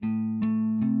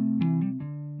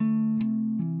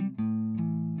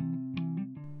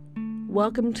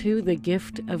Welcome to the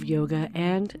Gift of Yoga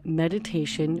and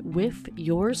Meditation with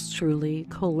yours truly,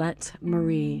 Colette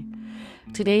Marie.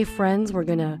 Today, friends, we're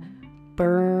going to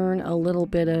burn a little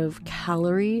bit of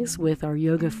calories with our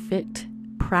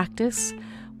YogaFit practice.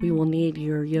 We will need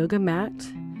your yoga mat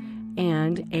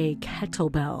and a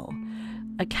kettlebell.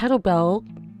 A kettlebell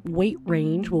weight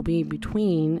range will be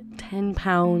between 10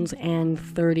 pounds and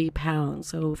 30 pounds.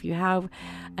 So if you have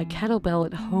a kettlebell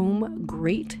at home,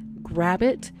 great, grab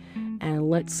it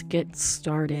and let's get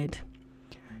started.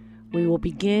 We will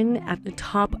begin at the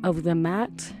top of the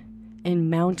mat in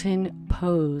mountain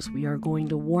pose. We are going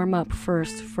to warm up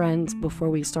first, friends,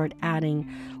 before we start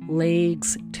adding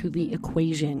legs to the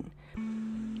equation.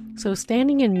 So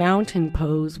standing in mountain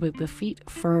pose with the feet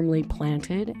firmly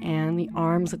planted and the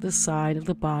arms at the side of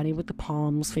the body with the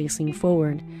palms facing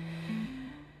forward.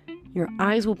 Your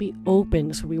eyes will be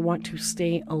open, so we want to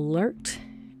stay alert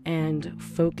and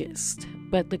focused.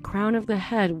 But the crown of the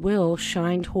head will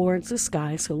shine towards the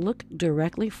sky, so look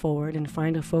directly forward and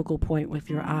find a focal point with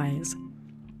your eyes.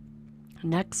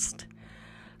 Next,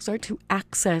 start to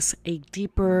access a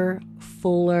deeper,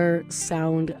 fuller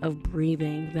sound of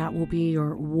breathing. That will be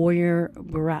your warrior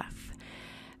breath.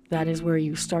 That is where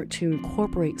you start to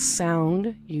incorporate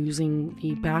sound using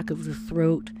the back of the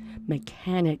throat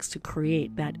mechanics to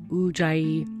create that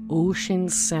ujjayi ocean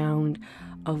sound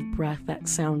of breath that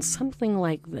sounds something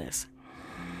like this.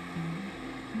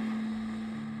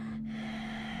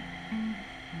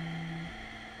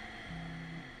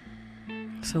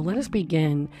 So let us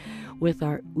begin with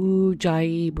our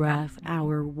ujjayi breath,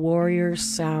 our warrior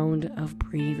sound of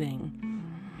breathing.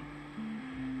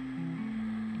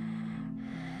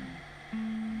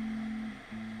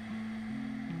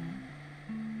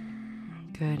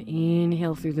 Good.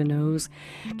 Inhale through the nose,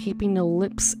 keeping the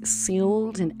lips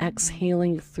sealed and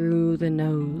exhaling through the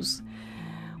nose.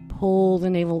 Pull the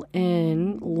navel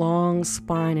in, long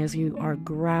spine as you are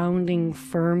grounding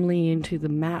firmly into the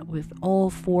mat with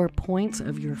all 4 points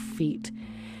of your feet.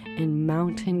 In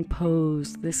mountain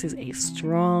pose, this is a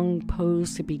strong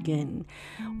pose to begin.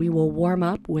 We will warm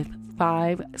up with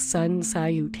 5 sun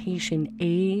salutation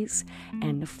A's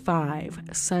and 5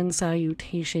 sun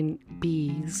salutation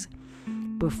B's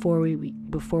before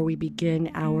we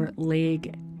begin our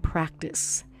leg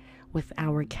practice with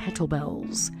our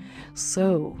kettlebells.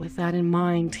 So with that in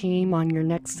mind, team, on your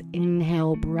next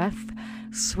inhale breath,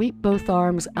 sweep both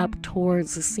arms up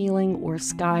towards the ceiling or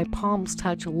sky, palms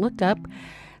touch, look up.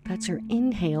 That's your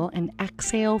inhale, and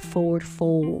exhale, forward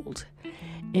fold.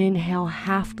 Inhale,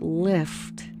 half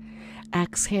lift.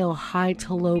 Exhale, high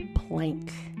to low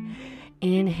plank.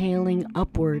 Inhaling,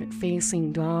 upward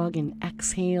facing dog, and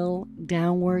exhale,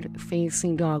 downward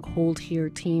facing dog. Hold here,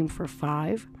 team, for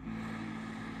 5.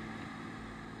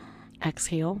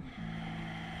 Exhale.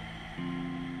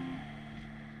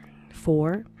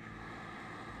 4.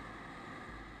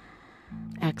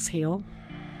 Exhale.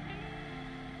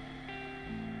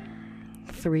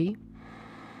 3.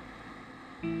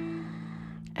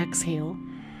 Exhale.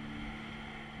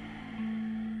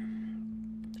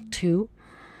 2.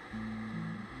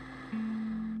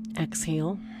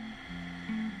 Exhale.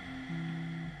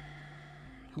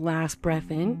 Last breath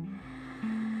in.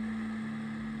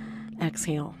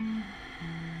 Exhale.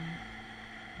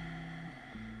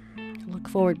 Look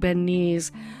forward, bend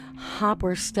knees, hop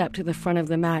or step to the front of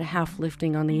the mat, half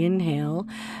lifting on the inhale.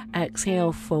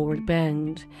 Exhale, forward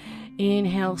bend.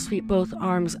 Inhale, sweep both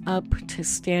arms up to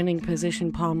standing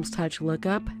position, palms touch, look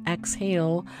up.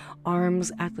 Exhale,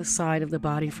 arms at the side of the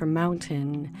body for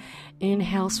mountain.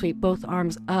 Inhale, sweep both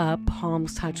arms up,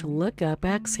 palms touch, look up.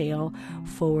 Exhale,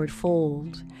 forward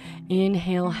fold.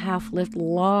 Inhale, half lift,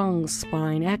 long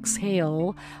spine.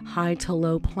 Exhale, high to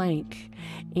low plank.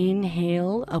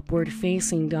 Inhale, upward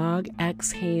facing dog.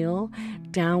 Exhale,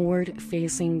 downward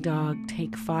facing dog.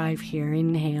 Take 5 here.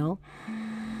 Inhale.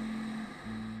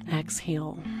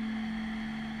 Exhale.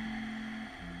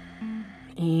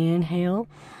 Inhale.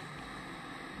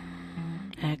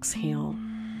 Exhale.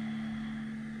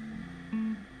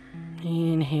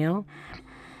 Inhale.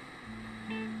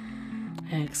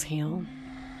 Exhale.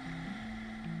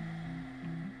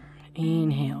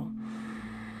 Inhale.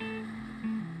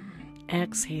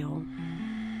 Exhale.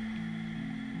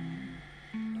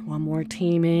 One more,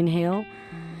 team. Inhale.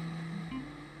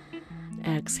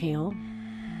 Exhale.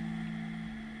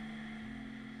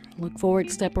 Look forward,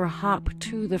 step or hop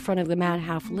to the front of the mat,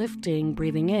 half lifting,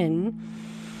 breathing in.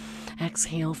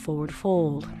 Exhale, forward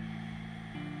fold.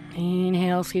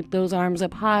 Inhale, sweep those arms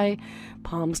up high,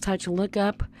 palms touch, look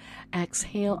up.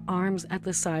 Exhale, arms at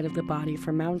the side of the body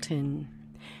for mountain.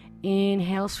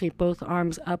 Inhale, sweep both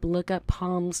arms up, look up,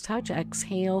 palms touch.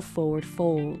 Exhale, forward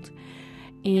fold.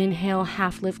 Inhale,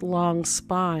 half lift, long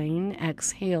spine.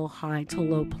 Exhale, high to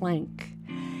low plank.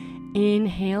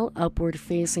 Inhale, upward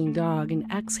facing dog,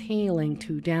 and exhaling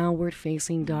to downward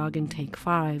facing dog, and take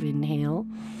 5. Inhale.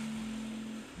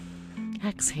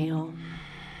 Exhale.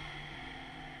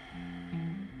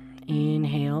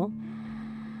 Inhale.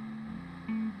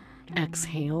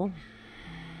 Exhale.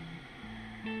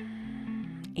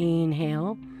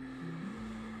 Inhale.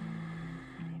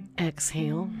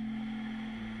 Exhale.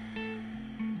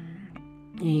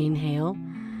 Inhale.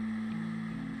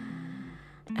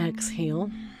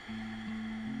 Exhale.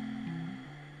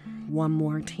 One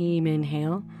more, team.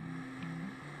 Inhale.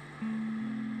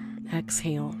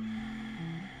 Exhale.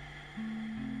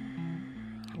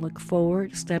 Look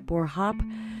forward, step or hop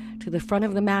to the front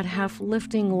of the mat, half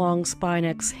lifting, long spine.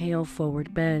 Exhale,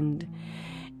 forward bend.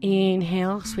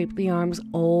 Inhale, sweep the arms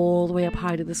all the way up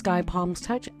high to the sky, palms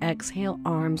touch. Exhale,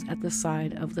 arms at the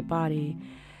side of the body.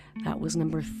 That was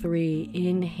number 3.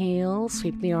 Inhale,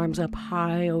 sweep the arms up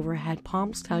high overhead,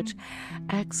 palms touch.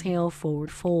 Exhale,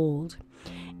 forward fold.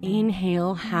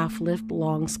 Inhale, half lift,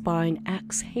 long spine.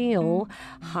 Exhale,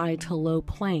 high to low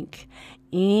plank.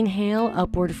 Inhale,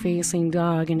 upward facing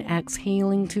dog, and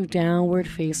exhaling to downward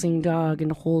facing dog,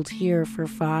 and hold here for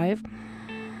 5.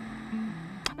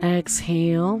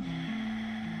 Exhale.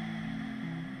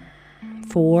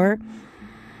 4.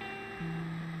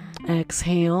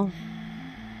 Exhale.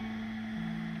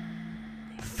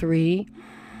 3.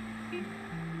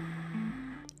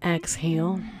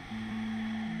 Exhale.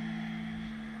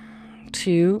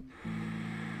 2.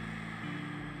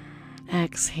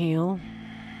 Exhale.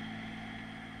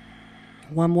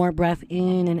 One more breath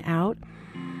in and out.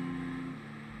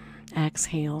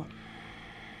 Exhale.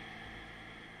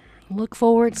 Look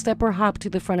forward, step or hop to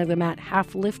the front of the mat,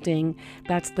 half lifting.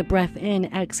 That's the breath in.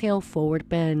 Exhale, forward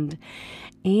bend.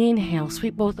 Inhale,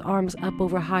 sweep both arms up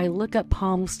over high, look up,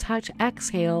 palms touch.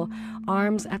 Exhale,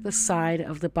 arms at the side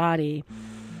of the body.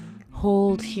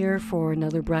 Hold here for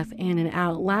another breath in and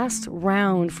out. Last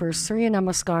round for Surya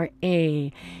Namaskar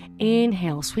A.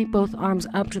 Inhale, sweep both arms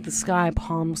up to the sky,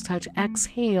 palms touch.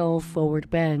 Exhale, forward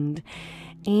bend.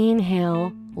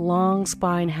 Inhale, long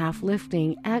spine, half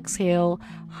lifting. Exhale,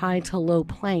 high to low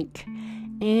plank.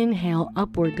 Inhale,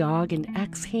 upward dog, and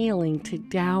exhaling to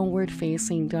downward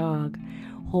facing dog.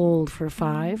 Hold for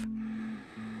 5.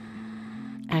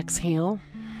 Exhale.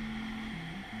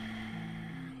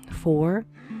 4.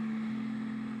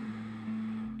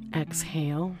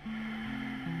 Exhale.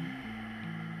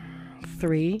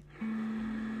 3.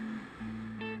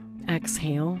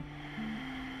 Exhale.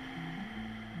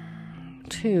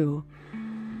 2.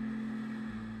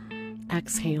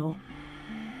 Exhale.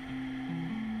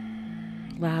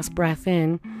 Last breath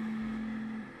in.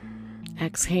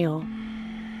 Exhale.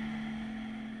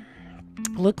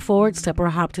 Look forward, step or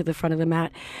hop to the front of the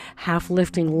mat, half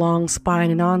lifting, long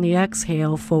spine, and on the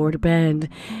exhale, forward bend.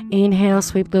 Inhale,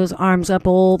 sweep those arms up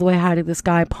all the way high to the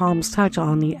sky, palms touch.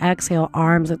 On the exhale,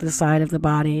 arms at the side of the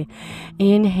body.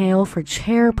 Inhale for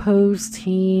chair pose,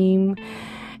 team,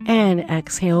 and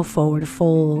exhale, forward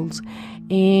fold.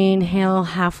 Inhale,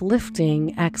 half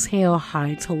lifting. Exhale,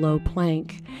 high to low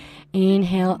plank.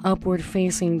 Inhale, upward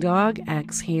facing dog.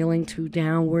 Exhaling to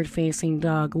downward facing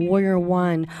dog. Warrior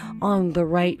 1 on the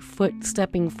right foot,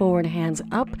 stepping forward, hands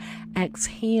up.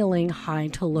 Exhaling, high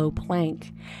to low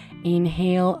plank.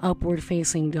 Inhale, upward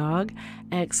facing dog.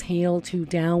 Exhale to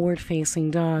downward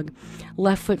facing dog.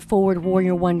 Left foot forward,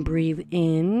 warrior 1, breathe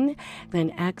in.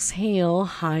 Then exhale,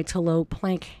 high to low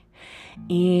plank.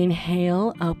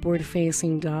 Inhale, upward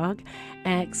facing dog.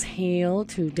 Exhale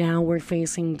to downward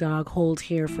facing dog. Hold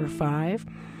here for 5.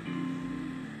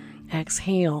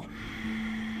 Exhale.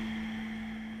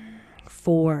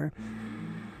 4.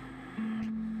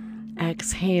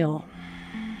 Exhale.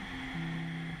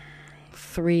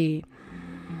 3.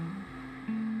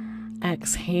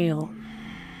 Exhale.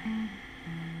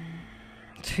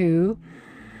 2.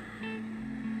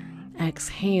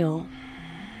 Exhale.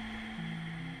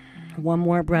 One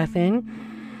more breath in.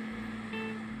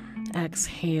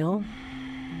 Exhale.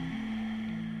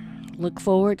 Look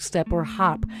forward, step or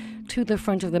hop to the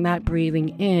front of the mat,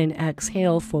 breathing in.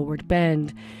 Exhale, forward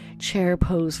bend. Chair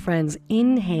pose, friends.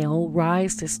 Inhale,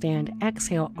 rise to stand.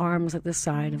 Exhale, arms at the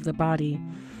side of the body.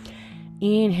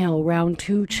 Inhale, round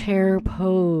 2, chair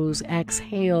pose.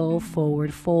 Exhale,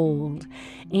 forward fold.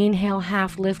 Inhale,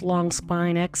 half lift, long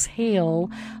spine. Exhale,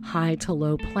 high to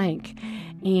low plank.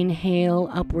 Inhale,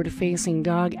 upward facing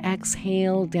dog.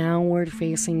 Exhale, downward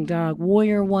facing dog.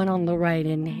 Warrior 1 on the right.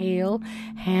 Inhale,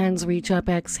 hands reach up.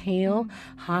 Exhale,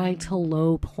 high to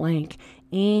low plank.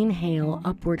 Inhale,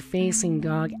 upward facing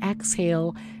dog.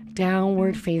 Exhale,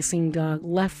 downward facing dog.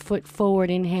 Left foot forward.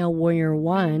 Inhale, warrior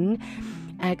one.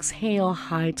 Exhale,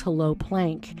 high to low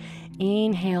plank.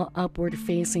 Inhale, upward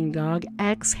facing dog.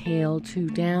 Exhale to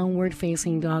downward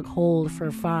facing dog. Hold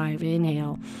for 5.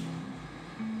 Inhale.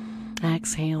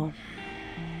 Exhale.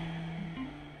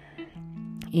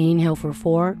 Inhale for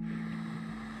 4.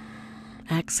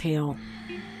 Exhale.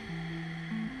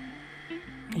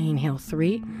 Inhale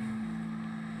 3.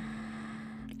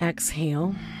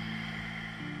 Exhale.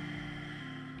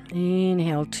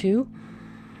 Inhale 2.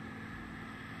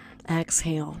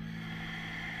 Exhale.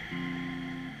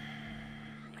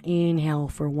 Inhale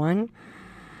for 1.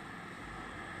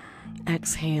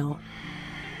 Exhale.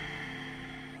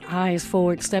 Eyes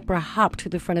forward, step or hop to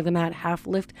the front of the mat, half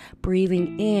lift,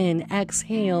 breathing in,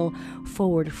 exhale,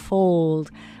 forward fold,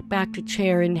 back to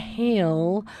chair,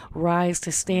 inhale, rise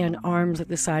to stand, arms at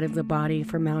the side of the body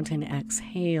for mountain,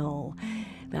 exhale.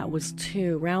 That was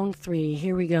 2. Round 3,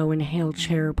 here we go. Inhale,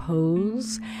 chair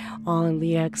pose. On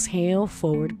the exhale,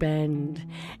 forward bend.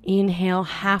 Inhale,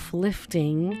 half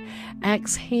lifting.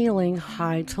 Exhaling,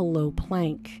 high to low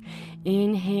plank.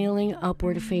 Inhaling,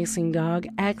 upward facing dog.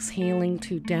 Exhaling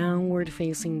to downward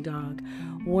facing dog.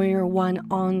 Warrior one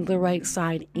on the right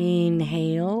side.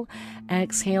 Inhale.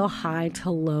 Exhale, high to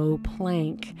low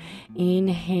plank.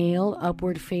 Inhale,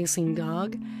 upward facing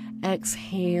dog.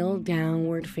 Exhale,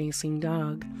 downward facing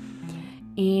dog.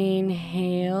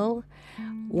 Inhale,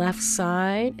 left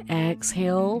side.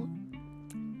 Exhale,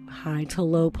 high to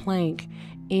low plank.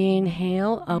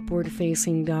 Inhale, upward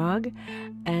facing dog.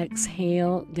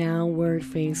 Exhale, downward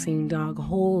facing dog.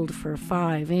 Hold for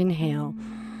 5. Inhale.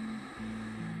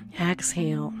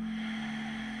 Exhale.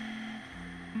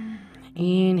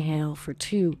 Inhale for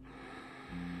 2.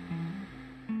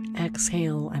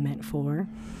 Exhale, 4.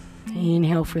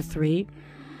 Inhale for 3.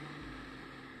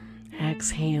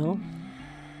 Exhale.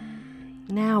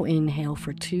 Now inhale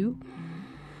for 2.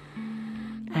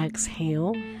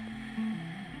 Exhale.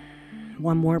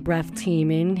 One more breath,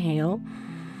 team. Inhale.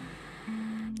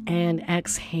 And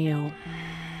exhale.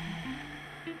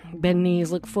 Bend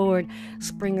knees, look forward.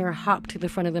 Springer, hop to the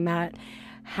front of the mat.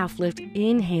 Half lift,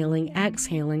 inhaling,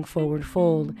 exhaling, forward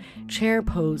fold. Chair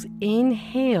pose,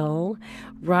 inhale,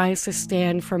 rise to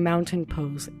stand for mountain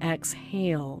pose.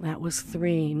 Exhale, that was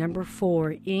 3. Number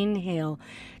 4, inhale,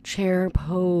 chair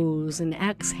pose, and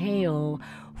exhale,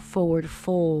 forward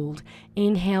fold.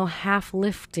 Inhale, half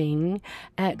lifting.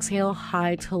 Exhale,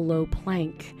 high to low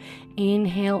plank.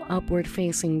 Inhale, upward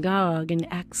facing dog, and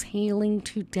exhaling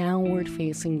to downward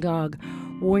facing dog.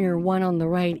 Warrior one on the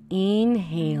right,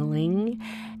 inhaling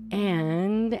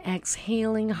and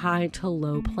exhaling, high to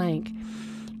low plank.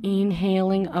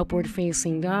 Inhaling, upward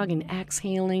facing dog, and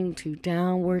exhaling to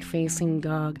downward facing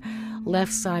dog.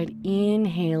 Left side,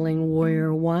 inhaling,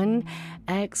 warrior one.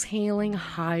 Exhaling,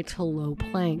 high to low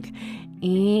plank.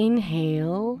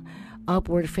 Inhale,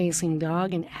 upward facing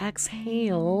dog, and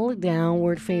exhale,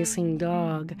 downward facing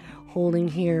dog. Holding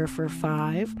here for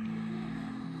 5.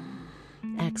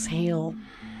 Exhale.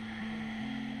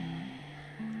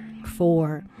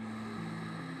 4.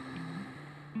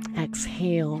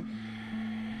 Exhale.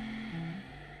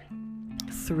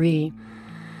 3.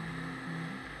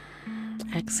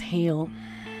 Exhale.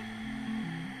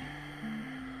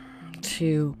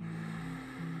 2.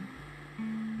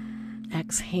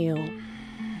 Exhale.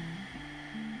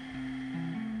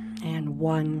 And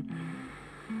 1.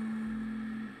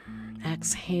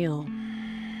 Exhale.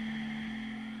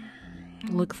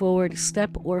 Look forward,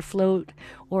 step or float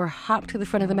or hop to the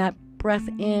front of the mat. Breath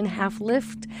in, half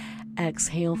lift.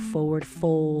 Exhale, forward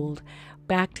fold.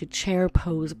 Back to chair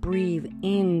pose. Breathe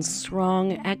in,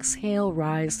 strong. Exhale,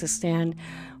 rise to stand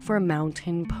for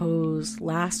mountain pose.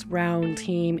 Last round,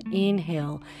 team.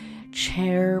 Inhale,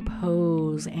 chair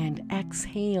pose, and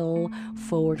exhale,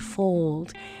 forward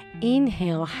fold.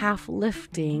 Inhale, half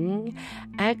lifting.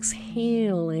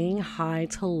 Exhaling, high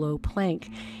to low plank.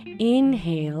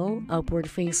 Inhale, upward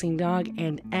facing dog,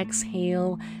 and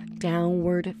exhale,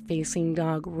 downward facing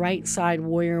dog. Right side,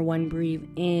 warrior one, breathe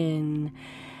in.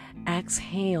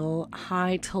 Exhale,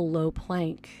 high to low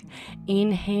plank.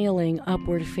 Inhaling,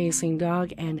 upward facing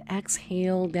dog, and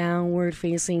exhale, downward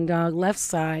facing dog. Left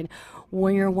side,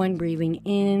 warrior one, breathing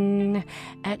in.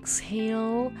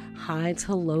 Exhale, high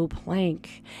to low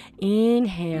plank.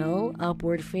 Inhale,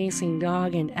 upward facing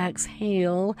dog, and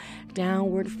exhale,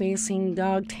 downward facing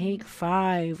dog. Take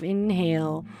 5.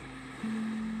 Inhale.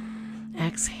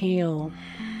 Exhale.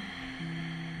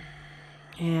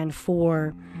 And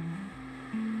 4.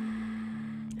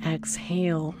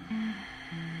 Exhale.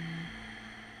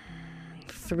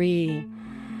 3.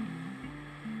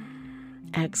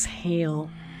 Exhale.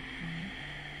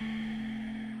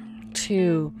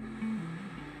 2.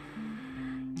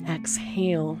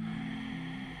 Exhale.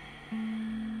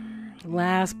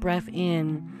 Last breath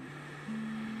in.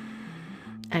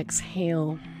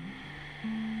 Exhale.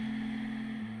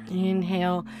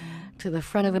 Inhale to the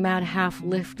front of the mat, half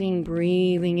lifting,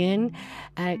 breathing in.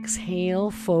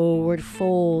 Exhale, forward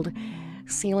fold.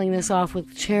 Sealing this off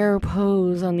with chair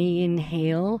pose on the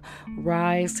inhale.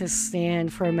 Rise to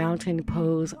stand for a mountain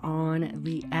pose on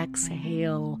the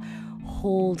exhale.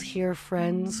 Hold here,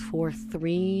 friends, for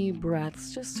 3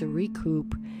 breaths just to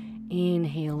recoup.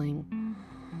 Inhaling.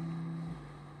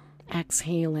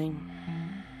 Exhaling.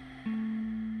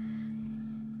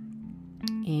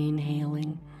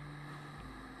 Inhaling.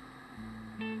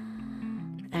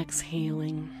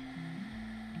 Exhaling.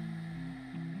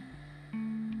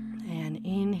 And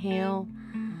inhale.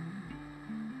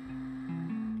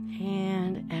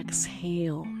 And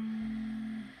exhale.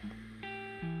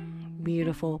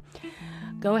 Beautiful.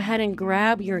 Go ahead and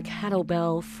grab your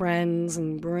kettlebell, friends,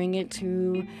 and bring it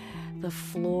to the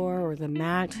floor or the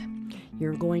mat.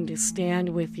 You're going to stand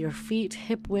with your feet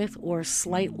hip width or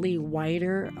slightly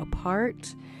wider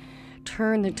apart.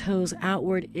 Turn the toes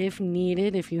outward if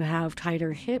needed, if you have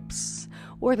tighter hips,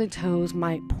 or the toes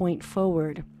might point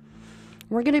forward.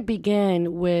 We're going to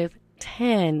begin with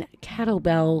 10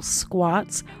 kettlebell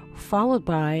squats, followed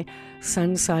by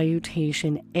sun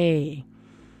salutation A.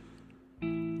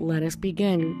 Let us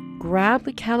begin. Grab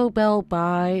the kettlebell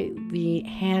by the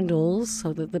handles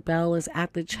so that the bell is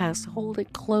at the chest. Hold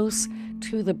it close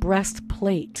to the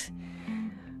breastplate.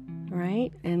 All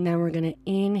right, and then we're going to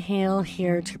inhale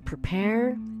here to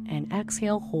prepare and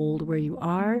exhale, hold where you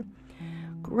are.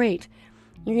 Great.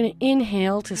 You're going to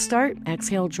inhale to start,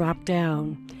 exhale, drop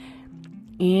down.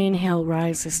 Inhale,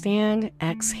 rise to stand,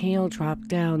 exhale, drop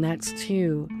down. That's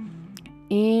 2.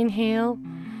 Inhale,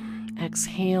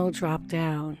 exhale, drop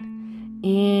down.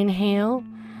 Inhale,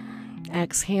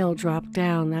 exhale, drop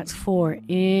down. That's 4.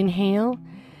 Inhale,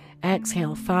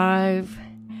 exhale, 5.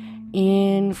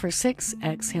 In for 6,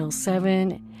 exhale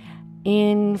 7.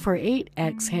 In for 8,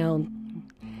 exhale.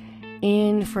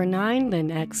 In for 9, then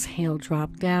exhale,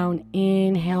 drop down.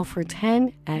 Inhale for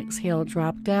 10, exhale,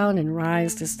 drop down and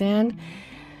rise to stand.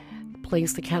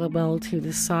 Place the kettlebell to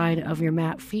the side of your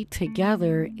mat, feet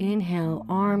together. Inhale,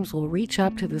 arms will reach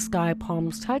up to the sky,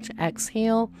 palms touch.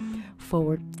 Exhale,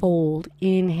 forward fold.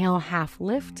 Inhale, half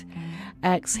lift.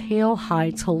 Exhale,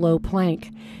 high to low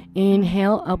plank.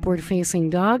 Inhale, upward facing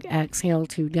dog. Exhale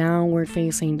to downward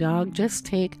facing dog. Just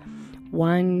take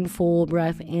 1 full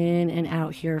breath in and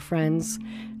out here, friends.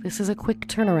 This is a quick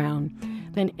turnaround.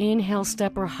 Then inhale,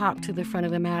 step or hop to the front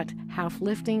of the mat, half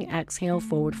lifting. Exhale,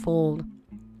 forward fold.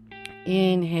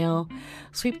 Inhale,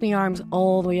 sweep the arms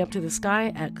all the way up to the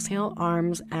sky. Exhale,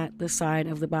 arms at the side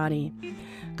of the body.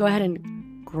 Go ahead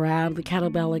and grab the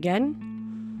kettlebell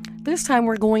again. This time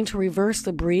we're going to reverse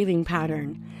the breathing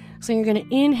pattern. So you're going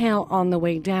to inhale on the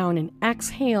way down and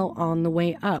exhale on the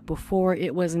way up. Before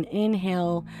it was an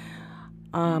inhale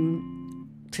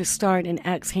to start and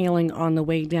exhaling on the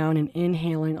way down and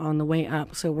inhaling on the way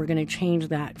up. So we're going to change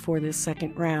that for this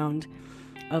second round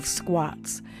of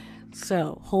squats.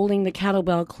 So holding the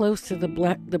kettlebell close to the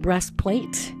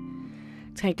breastplate,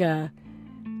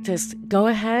 just go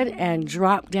ahead and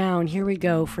drop down. Here we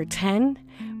go for 10,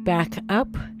 back up,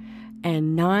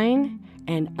 and 9,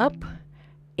 and up,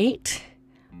 8,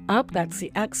 up, that's the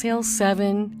exhale,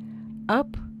 7,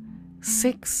 up,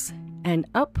 6, and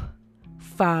up,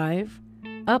 5,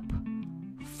 up,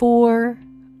 4,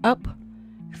 up,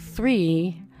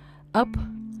 3, up,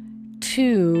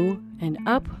 2, and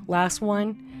up, last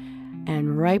one,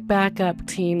 and right back up,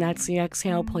 team. That's the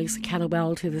exhale. Place the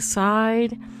kettlebell to the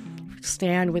side.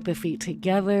 Stand with the feet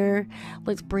together.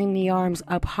 Let's bring the arms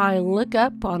up high. Look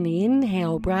up on the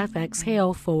inhale breath.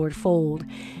 Exhale, forward fold.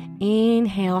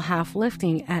 Inhale, half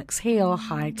lifting. Exhale,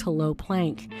 high to low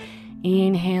plank.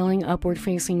 Inhaling, upward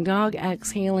facing dog.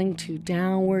 Exhaling to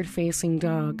downward facing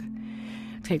dog.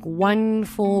 Take 1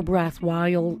 full breath while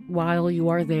you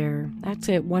are there. That's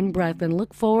it, 1 breath. Then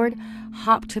look forward,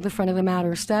 hop to the front of the mat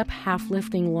or step, half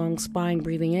lifting, long spine,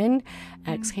 breathing in.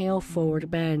 Exhale, forward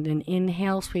bend. And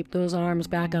inhale, sweep those arms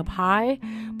back up high.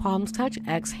 Palms touch.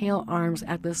 Exhale, arms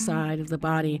at the side of the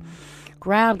body.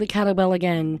 Grab the kettlebell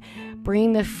again.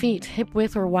 Bring the feet hip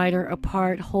width or wider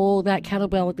apart. Hold that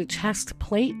kettlebell at the chest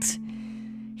plate.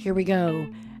 Here we go.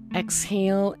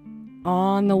 Exhale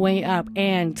on the way up.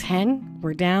 And 10.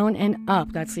 We're down and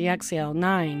up. That's the exhale.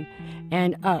 9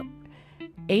 and up.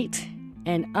 8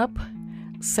 and up.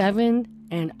 7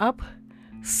 and up.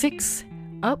 6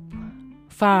 up.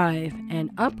 5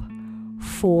 and up.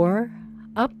 4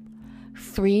 up.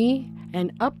 3,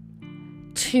 and up,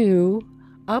 2,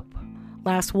 up,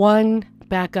 last 1,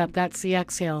 back up. That's the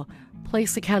exhale.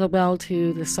 Place the kettlebell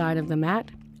to the side of the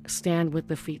mat. Stand with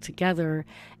the feet together.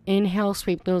 Inhale,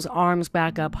 sweep those arms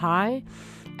back up high.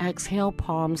 Exhale,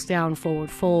 palms down,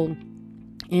 forward fold.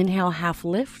 Inhale, half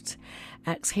lift.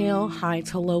 Exhale, high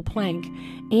to low plank.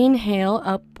 Inhale,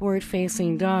 upward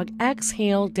facing dog.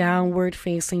 Exhale, downward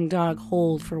facing dog.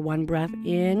 Hold for 1 breath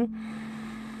in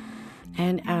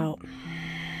and out.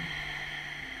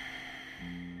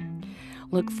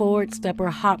 Look forward, step or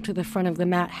hop to the front of the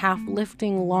mat, half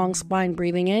lifting, long spine,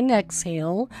 breathing in.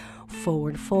 Exhale,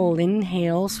 forward fold.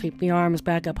 Inhale, sweep the arms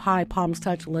back up high, palms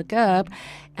touch, look up.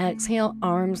 Exhale,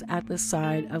 arms at the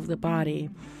side of the body.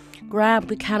 Grab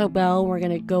the kettlebell. We're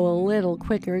going to go a little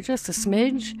quicker, just a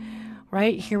smidge.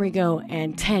 Right, here we go.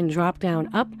 And 10, drop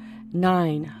down, up,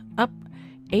 9, up,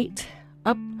 8,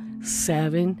 up,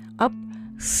 7, up,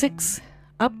 6,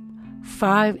 up,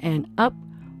 5, and up,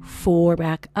 4,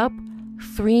 back up,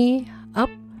 3, up,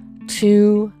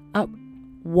 2, up,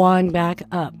 1, back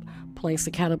up. Place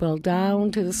the kettlebell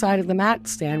down to the side of the mat.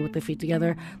 Stand with the feet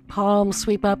together. Palms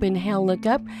sweep up. Inhale, look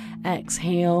up.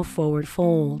 Exhale, forward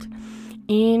fold.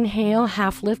 Inhale,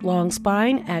 half lift, long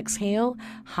spine. Exhale,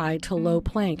 high to low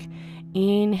plank.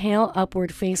 Inhale,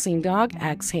 upward facing dog.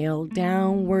 Exhale,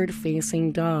 downward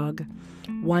facing dog.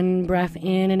 1 breath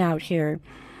in and out here.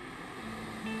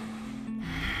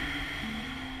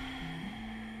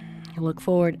 Look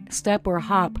forward, step or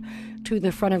hop to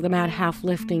the front of the mat, half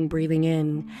lifting, breathing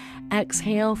in.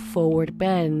 Exhale, forward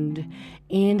bend.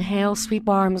 Inhale, sweep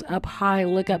arms up high,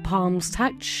 look up, palms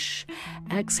touch.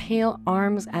 Exhale,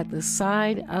 arms at the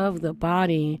side of the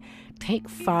body. Take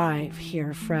 5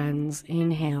 here, friends.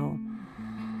 Inhale.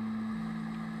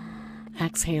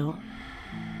 Exhale.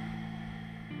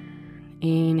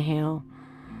 Inhale.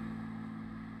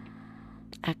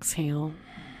 Exhale.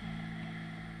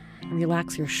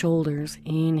 Relax your shoulders.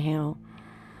 Inhale.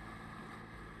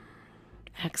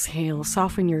 Exhale.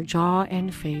 Soften your jaw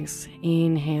and face.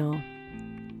 Inhale.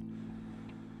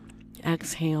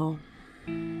 Exhale.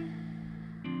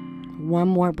 1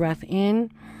 more breath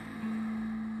in.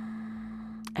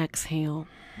 Exhale.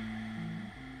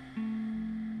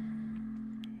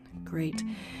 Great.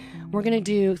 We're going to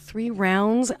do 3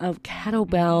 rounds of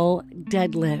kettlebell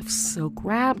deadlifts. So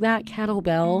grab that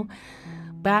kettlebell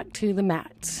back to the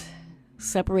mat.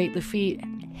 Separate the feet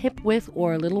hip width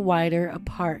or a little wider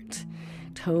apart.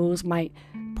 Toes might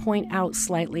point out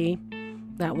slightly.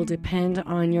 That will depend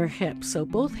on your hips. So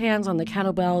both hands on the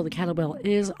kettlebell. The kettlebell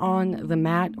is on the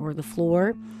mat or the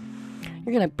floor.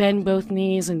 You're going to bend both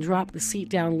knees and drop the seat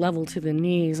down level to the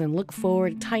knees and look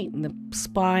forward. Tighten the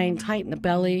spine, tighten the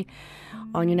belly.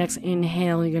 On your next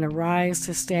inhale, you're going to rise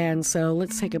to stand. So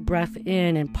let's take a breath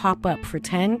in and pop up for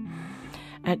 10.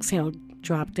 Exhale,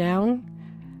 drop down.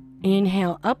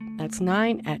 Inhale up, that's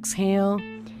 9. Exhale.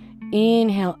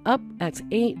 Inhale up, that's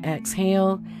 8.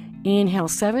 Exhale. Inhale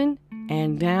 7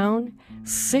 and down.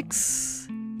 6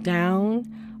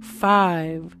 down.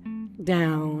 5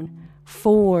 down.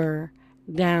 4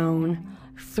 down.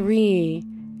 3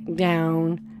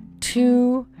 down.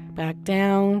 2 back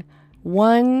down.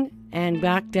 1 and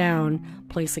back down.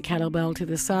 Place the kettlebell to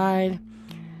the side.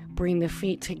 Bring the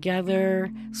feet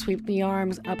together. Sweep the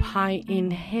arms up high.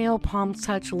 Inhale, palms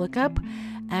touch, look up.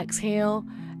 Exhale,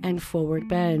 and forward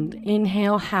bend.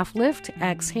 Inhale, half lift.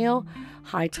 Exhale,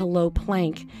 high to low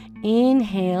plank.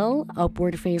 Inhale,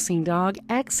 upward facing dog.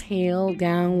 Exhale,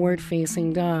 downward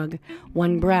facing dog.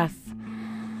 1 breath.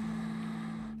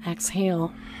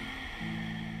 Exhale.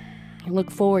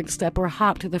 Look forward, step or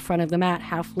hop to the front of the mat,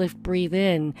 half lift, breathe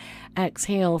in.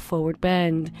 Exhale, forward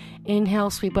bend.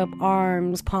 Inhale, sweep up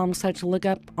arms, palms touch, look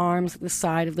up, arms at the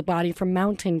side of the body for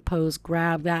mountain pose.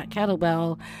 Grab that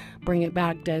kettlebell, bring it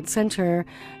back dead center.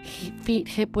 Feet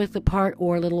hip width apart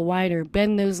or a little wider.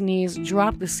 Bend those knees,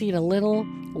 drop the seat a little,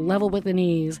 level with the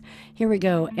knees. Here we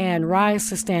go, and rise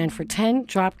to stand for 10,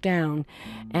 drop down.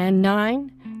 And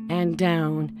 9, and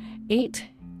down. 8,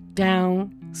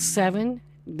 down. 7,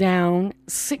 down.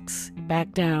 6,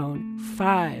 back down.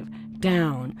 5,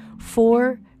 down.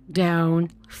 4, down.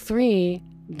 3,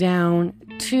 down.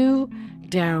 2,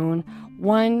 down.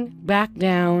 1, back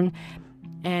down.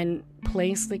 And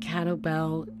place the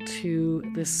kettlebell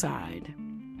to the side.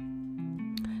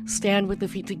 Stand with the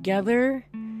feet together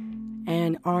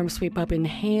and arms sweep up.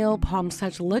 Inhale, palms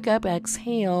touch, look up.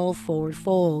 Exhale, forward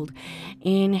fold.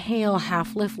 Inhale,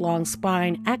 half lift, long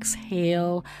spine.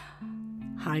 Exhale,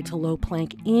 high to low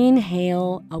plank.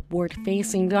 Inhale, upward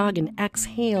facing dog, and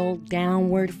exhale,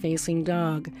 downward facing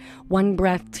dog. One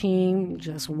breath, team,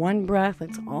 just one breath.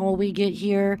 That's all we get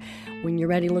here. When you're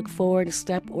ready, look forward,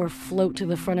 step or float to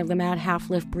the front of the mat, half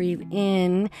lift, breathe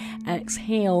in.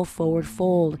 Exhale, forward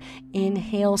fold.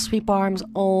 Inhale, sweep arms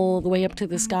all the way up to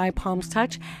the sky, palms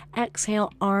touch.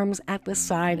 Exhale, arms at the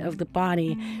side of the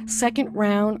body.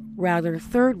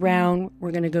 Third round,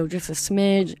 we're going to go just a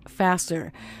smidge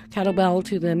faster. Kettlebell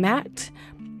to the mat,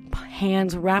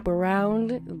 hands wrap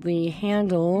around the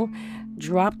handle,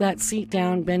 drop that seat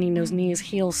down, bending those knees,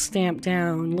 heels stamp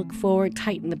down, look forward,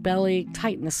 tighten the belly,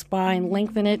 tighten the spine,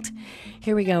 lengthen it.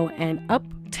 Here we go, and up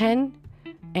 10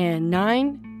 and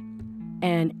 9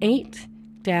 and 8,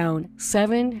 down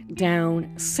 7,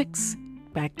 down 6,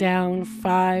 back down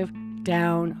 5,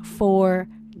 down 4,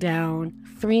 down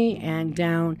 3, and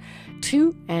down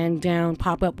 2, and down,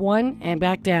 pop up 1, and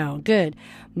back down. Good.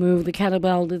 Move the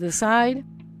kettlebell to the side.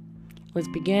 Let's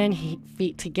begin.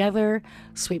 Feet together.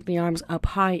 Sweep the arms up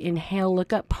high. Inhale,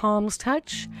 look up, palms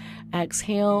touch.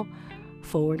 Exhale,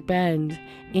 forward bend.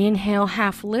 Inhale,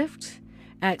 half lift.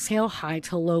 Exhale, high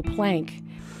to low plank.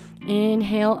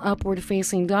 Inhale, upward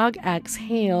facing dog.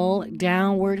 Exhale,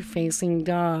 downward facing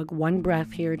dog. One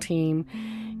breath here, team.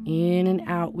 In and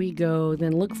out we go.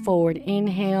 Then look forward.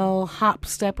 Inhale, hop,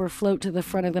 step, or float to the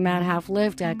front of the mat, half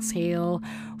lift. Exhale,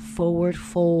 forward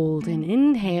fold. And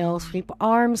inhale, sweep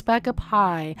arms back up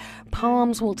high.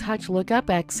 Palms will touch, look up.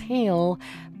 Exhale,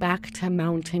 back to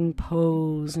mountain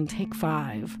pose. And take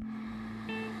 5.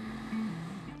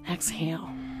 Exhale.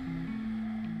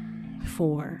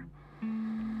 4.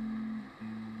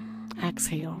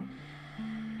 Exhale.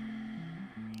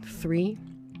 3.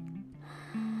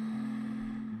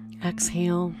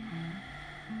 Exhale,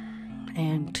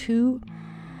 and 2,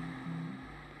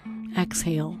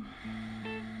 exhale.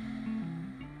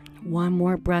 One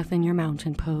more breath in your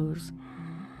mountain pose,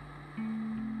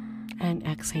 and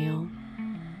exhale.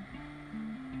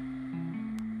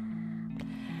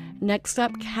 Next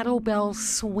up, kettlebell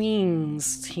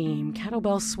swings, team.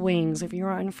 Kettlebell swings. If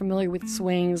you're unfamiliar with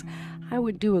swings, I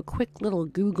would do a quick little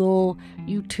Google,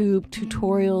 YouTube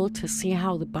tutorial to see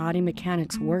how the body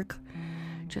mechanics work.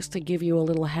 Just to give you a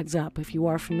little heads up. If you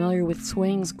are familiar with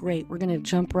swings, great. We're going to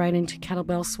jump right into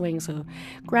kettlebell swings. So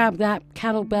grab that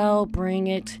kettlebell, bring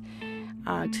it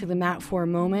to the mat for a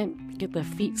moment. Get the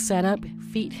feet set up,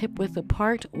 feet hip width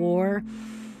apart or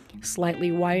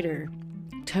slightly wider.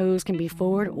 Toes can be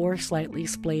forward or slightly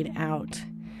splayed out.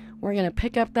 We're going to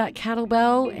pick up that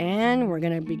kettlebell and we're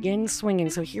going to begin swinging.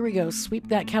 So here we go. Sweep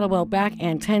that kettlebell back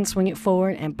and 10. Swing it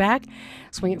forward and back.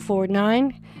 Swing it forward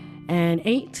 9 and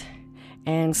 8.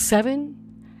 And 7,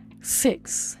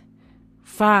 6,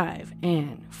 5,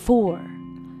 and 4,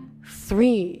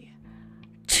 3,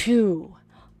 2,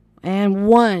 and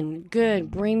 1. Good.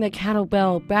 Bring the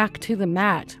kettlebell back to the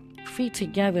mat. Feet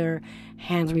together.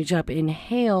 Hands reach up.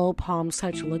 Inhale, palms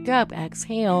touch, look up.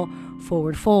 Exhale,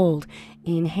 forward fold.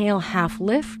 Inhale, half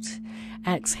lift.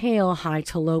 Exhale, high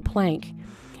to low plank.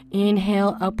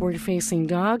 Inhale, upward facing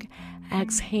dog.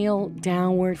 Exhale,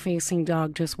 downward facing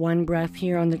dog. Just one breath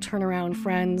here on the turnaround,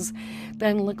 friends.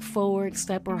 Then look forward,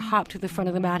 step or hop to the front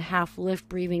of the mat, half lift,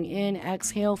 breathing in.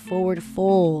 Exhale, forward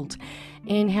fold.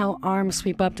 Inhale, arms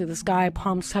sweep up to the sky,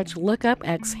 palms touch, look up.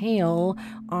 Exhale,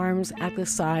 arms at the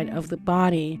side of the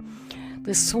body.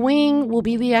 The swing will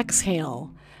be the exhale.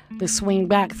 The swing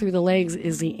back through the legs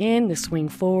is the in. The swing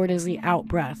forward is the out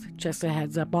breath. Just a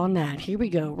heads up on that. Here we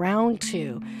go. Round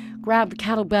 2. Grab the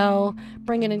kettlebell,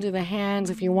 bring it into the hands.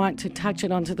 If you want to touch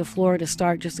it onto the floor to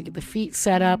start, just to get the feet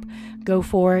set up, go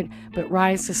for it. But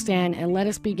rise to stand and let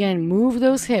us begin. Move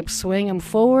those hips, swing them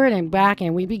forward and back,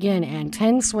 and we begin. And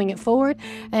 10, swing it forward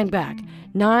and back.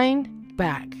 9,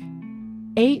 back.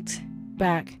 8,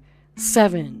 back.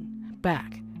 7,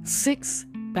 back. 6,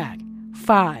 back.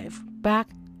 5, back.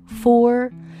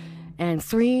 4, and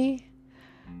 3,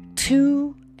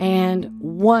 2, and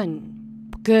 1.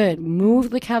 Good. Move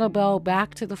the kettlebell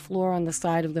back to the floor on the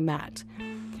side of the mat.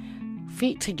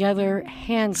 Feet together,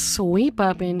 hands sweep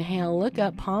up. Inhale, look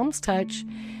up, palms touch.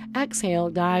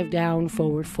 Exhale, dive down,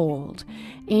 forward fold.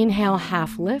 Inhale,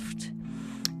 half lift.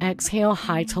 Exhale,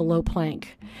 high to low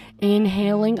plank.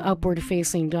 Inhaling, upward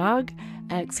facing dog.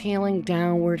 Exhaling,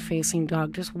 downward facing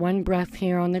dog. Just one breath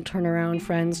here on the turnaround,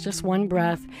 friends. Just one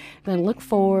breath. Then look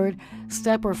forward,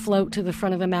 step or float to the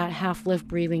front of the mat, half lift,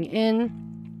 breathing in.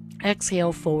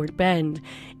 Exhale, forward bend.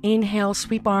 Inhale,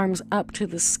 sweep arms up to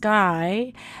the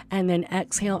sky, and then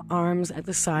exhale, arms at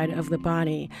the side of the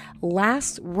body.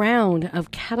 Last round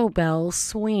of kettlebell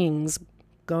swings.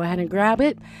 Go ahead and grab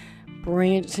it.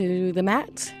 Bring it to the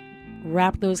mat.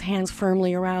 Wrap those hands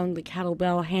firmly around the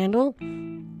kettlebell handle.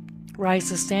 Rise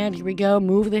to stand. Here we go.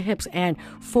 Move the hips and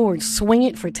forward. Swing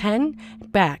it for 10.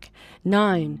 Back.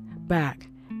 9. Back.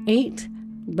 8.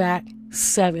 Back.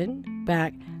 7.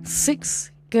 Back.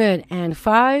 6. Good. And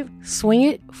 5. Swing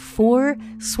it. 4.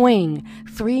 Swing.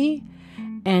 3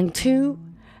 and 2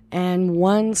 and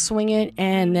 1. Swing it.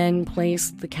 And then place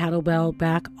the kettlebell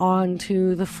back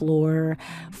onto the floor.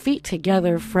 Feet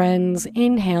together, friends.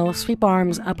 Inhale. Sweep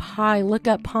arms up high. Look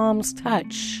up. Palms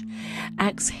touch.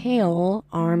 Exhale,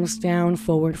 arms down,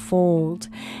 forward fold.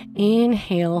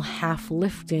 Inhale, half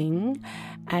lifting.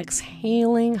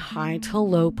 Exhaling, high to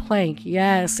low plank.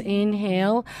 Yes,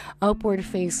 inhale, upward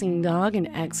facing dog, and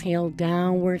exhale,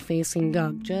 downward facing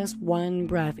dog. Just one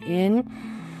breath in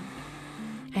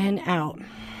and out.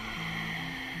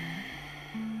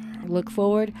 Look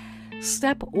forward,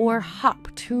 step or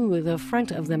hop to the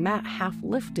front of the mat, half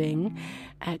lifting.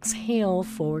 Exhale,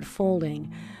 forward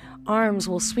folding. Arms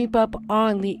will sweep up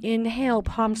on the inhale,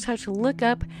 palms touch, look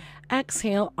up.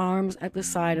 Exhale, arms at the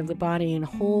side of the body, and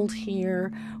hold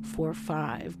here for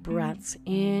 5 breaths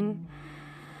in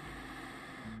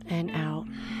and out.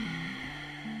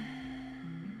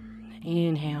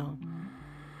 Inhale.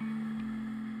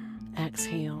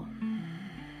 Exhale.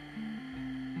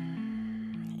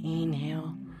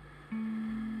 Inhale.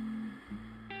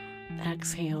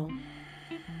 Exhale.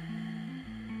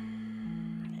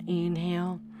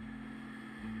 Inhale.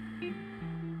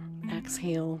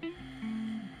 Exhale.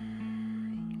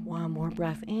 One more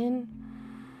breath in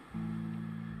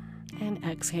and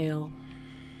exhale.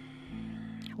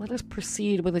 Let us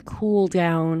proceed with a cool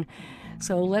down.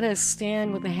 So let us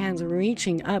stand with the hands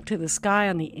reaching up to the sky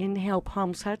on the inhale,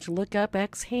 palms touch, look up,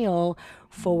 exhale,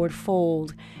 forward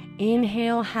fold.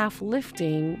 Inhale, half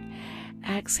lifting,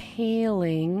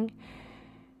 exhaling,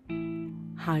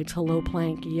 high to low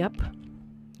plank. Yep.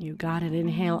 You got it.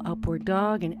 Inhale, upward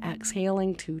dog, and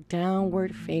exhaling to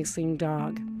downward facing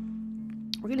dog.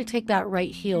 We're going to take that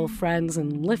right heel, friends,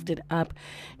 and lift it up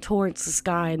towards the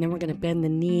sky, and then we're going to bend the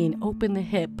knee and open the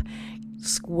hip.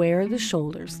 Square the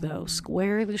shoulders, though.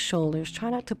 Square the shoulders.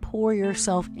 Try not to pour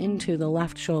yourself into the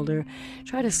left shoulder.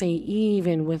 Try to stay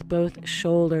even with both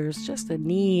shoulders. Just the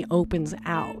knee opens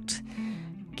out.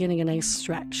 Getting a nice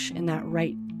stretch in that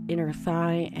right inner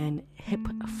thigh and hip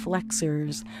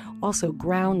flexors. Also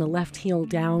ground the left heel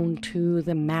down to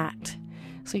the mat.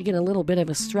 So you get a little bit of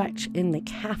a stretch in the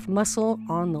calf muscle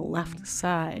on the left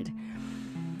side.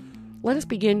 Let us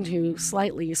begin to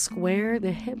slightly square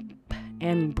the hip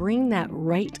and bring that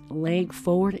right leg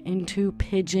forward into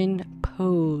pigeon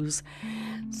pose.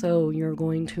 So you're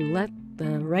going to let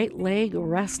the right leg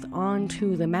rest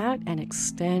onto the mat and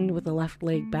extend with the left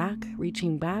leg back,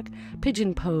 reaching back.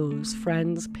 Pigeon pose,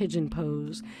 friends, pigeon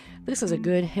pose. This is a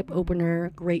good hip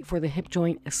opener, great for the hip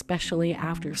joint, especially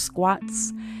after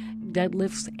squats,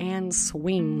 deadlifts, and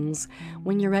swings.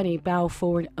 When you're ready, bow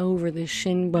forward over the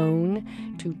shin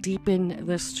bone to deepen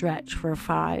the stretch for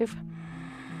 5,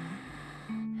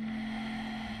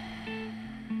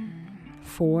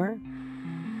 4,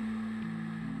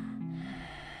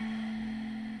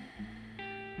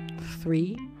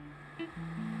 3,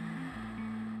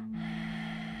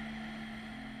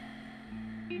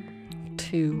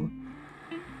 2,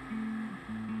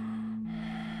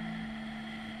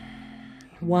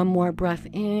 1 more breath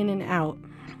in and out.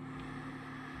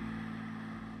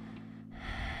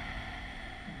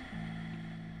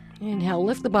 Inhale,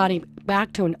 lift the body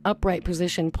back to an upright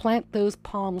position. Plant those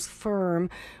palms firm.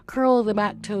 Curl the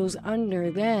back toes under.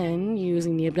 Then,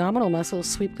 using the abdominal muscles,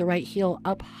 sweep the right heel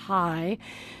up high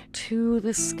to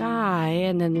the sky.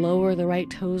 And then lower the right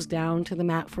toes down to the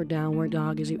mat for downward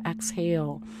dog as you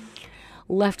exhale.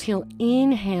 Left heel,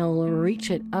 inhale,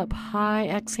 reach it up high.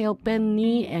 Exhale, bend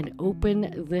knee and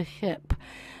open the hip.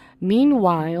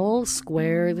 Meanwhile,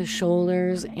 square the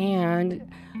shoulders and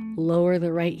lower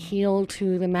the right heel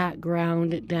to the mat,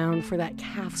 ground it down for that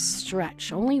calf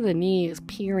stretch. Only the knee is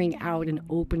peering out and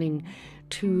opening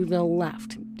to the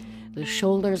left. The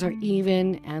shoulders are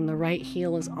even and the right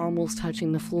heel is almost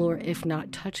touching the floor, if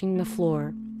not touching the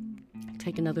floor.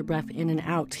 Take another breath in and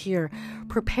out here.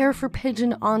 Prepare for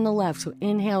pigeon on the left. So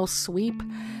inhale, sweep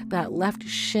that left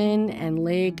shin and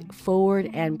leg forward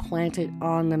and plant it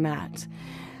on the mat.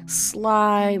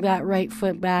 Slide that right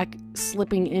foot back,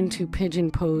 slipping into pigeon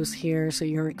pose here. So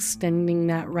you're extending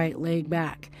that right leg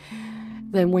back.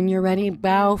 Then when you're ready,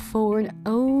 bow forward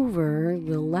over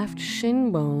the left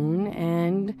shin bone.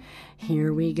 And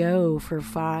here we go for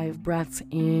 5 breaths.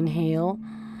 Inhale.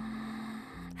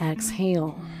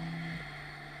 Exhale.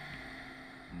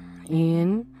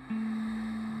 In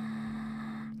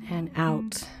and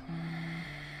out.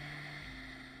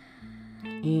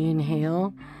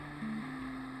 Inhale.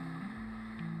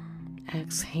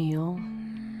 Exhale.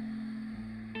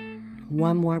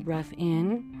 One more breath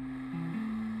in.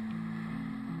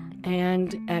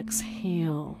 And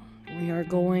exhale. We are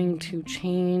going to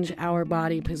change our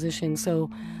body position. So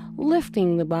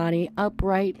lifting the body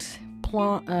upright,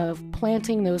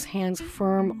 planting those hands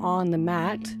firm on the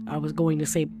mat. I was going to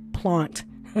say plant.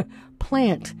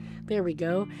 Plant. There we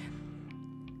go.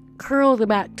 Curl the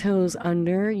back toes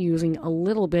under using a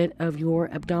little bit of your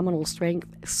abdominal strength.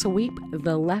 Sweep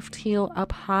the left heel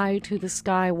up high to the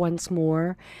sky once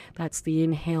more. That's the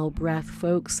inhale breath,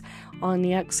 folks. On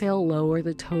the exhale, lower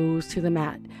the toes to the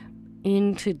mat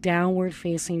into downward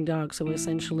facing dog. So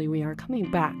essentially we are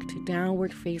coming back to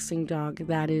downward facing dog.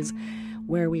 That is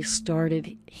where we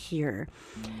started here.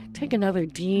 Take another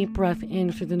deep breath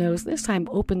in through the nose. This time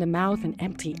open the mouth and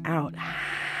empty out.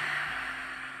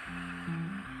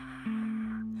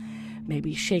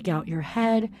 Maybe shake out your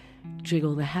head,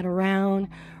 jiggle the head around,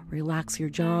 relax your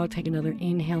jaw. Take another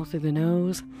inhale through the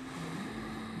nose.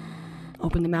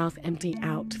 Open the mouth, empty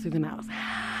out through the mouth.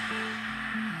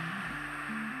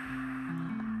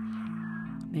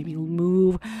 Maybe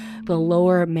move the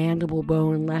lower mandible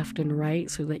bone left and right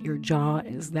so that your jaw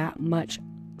is that much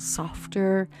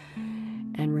softer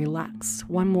and relaxed.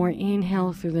 One more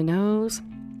inhale through the nose.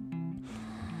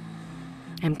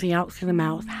 Empty out through the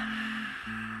mouth.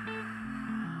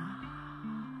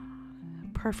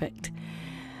 Perfect.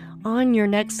 On your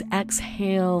next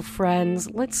exhale, friends,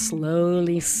 let's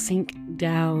slowly sink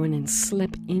down and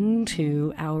slip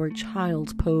into our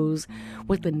child's pose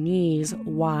with the knees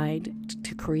wide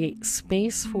to create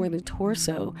space for the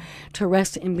torso to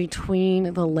rest in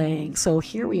between the legs. So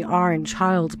here we are in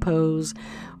child's pose,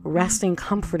 resting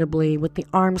comfortably with the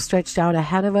arms stretched out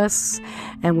ahead of us,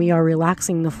 and we are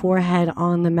relaxing the forehead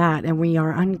on the mat, and we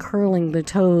are uncurling the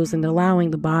toes and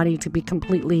allowing the body to be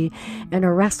completely in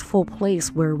a restful place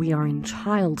where we are in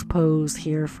child's pose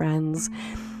here, friends.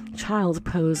 Child's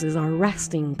pose is our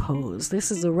resting pose. This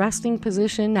is a resting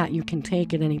position that you can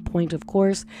take at any point, of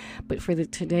course, but for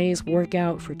today's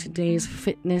workout, for today's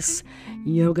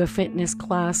yoga fitness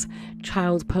class,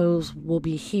 child's pose will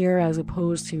be here as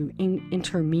opposed to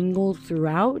intermingled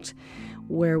throughout,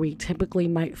 where we typically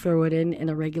might throw it in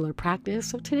a regular practice.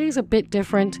 So today's a bit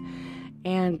different,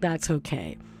 and that's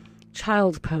okay.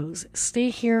 Child's pose.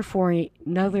 Stay here for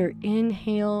another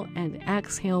inhale and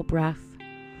exhale breath.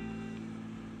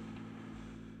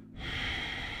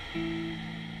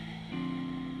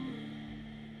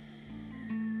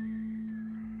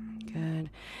 Good.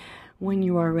 When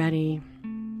you are ready,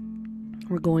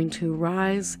 we're going to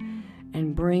rise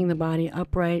and bring the body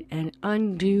upright and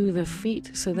undo the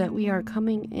feet so that we are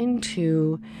coming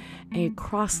into a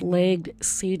cross-legged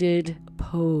seated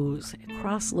pose, a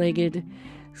cross-legged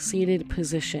seated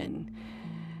position,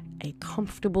 a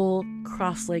comfortable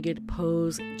cross-legged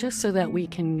pose, just so that we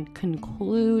can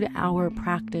conclude our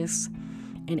practice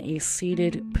in a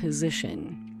seated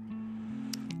position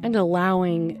and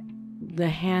allowing the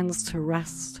hands to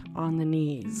rest on the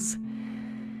knees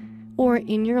or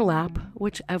in your lap,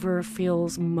 whichever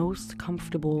feels most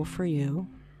comfortable for you.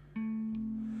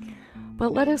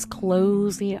 But let us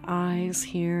close the eyes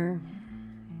here,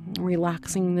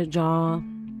 relaxing the jaw,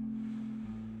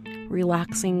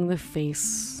 relaxing the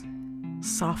face,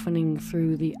 softening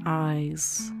through the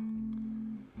eyes,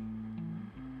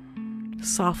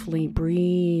 softly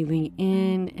breathing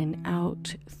in and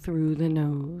out through the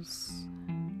nose.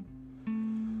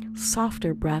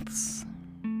 Softer breaths,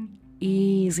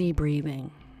 easy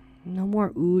breathing. No more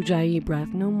ujjayi breath,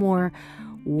 no more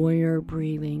warrior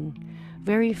breathing.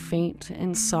 Very faint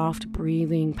and soft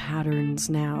breathing patterns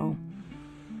now.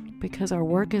 Because our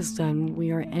work is done,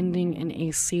 we are ending in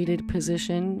a seated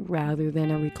position rather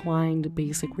than a reclined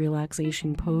basic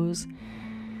relaxation pose.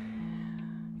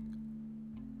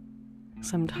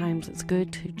 Sometimes it's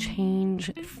good to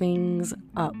change things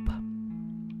up.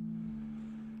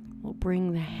 We'll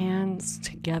bring the hands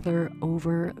together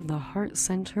over the heart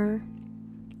center,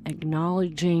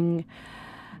 acknowledging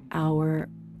our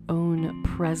own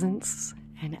presence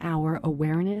and our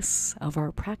awareness of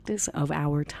our practice, of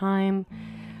our time,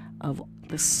 of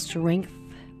the strength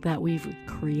that we've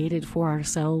created for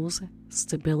ourselves,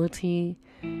 stability,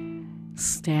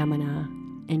 stamina,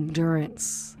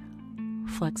 endurance,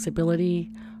 flexibility,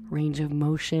 range of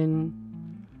motion,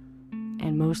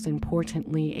 and most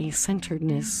importantly, a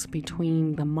centeredness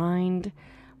between the mind,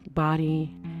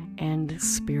 body, and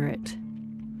spirit.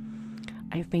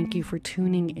 I thank you for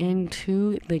tuning in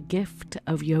to the gift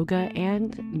of yoga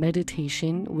and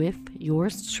meditation with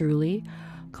yours truly,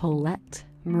 Colette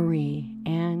Marie,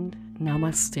 and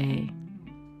namaste.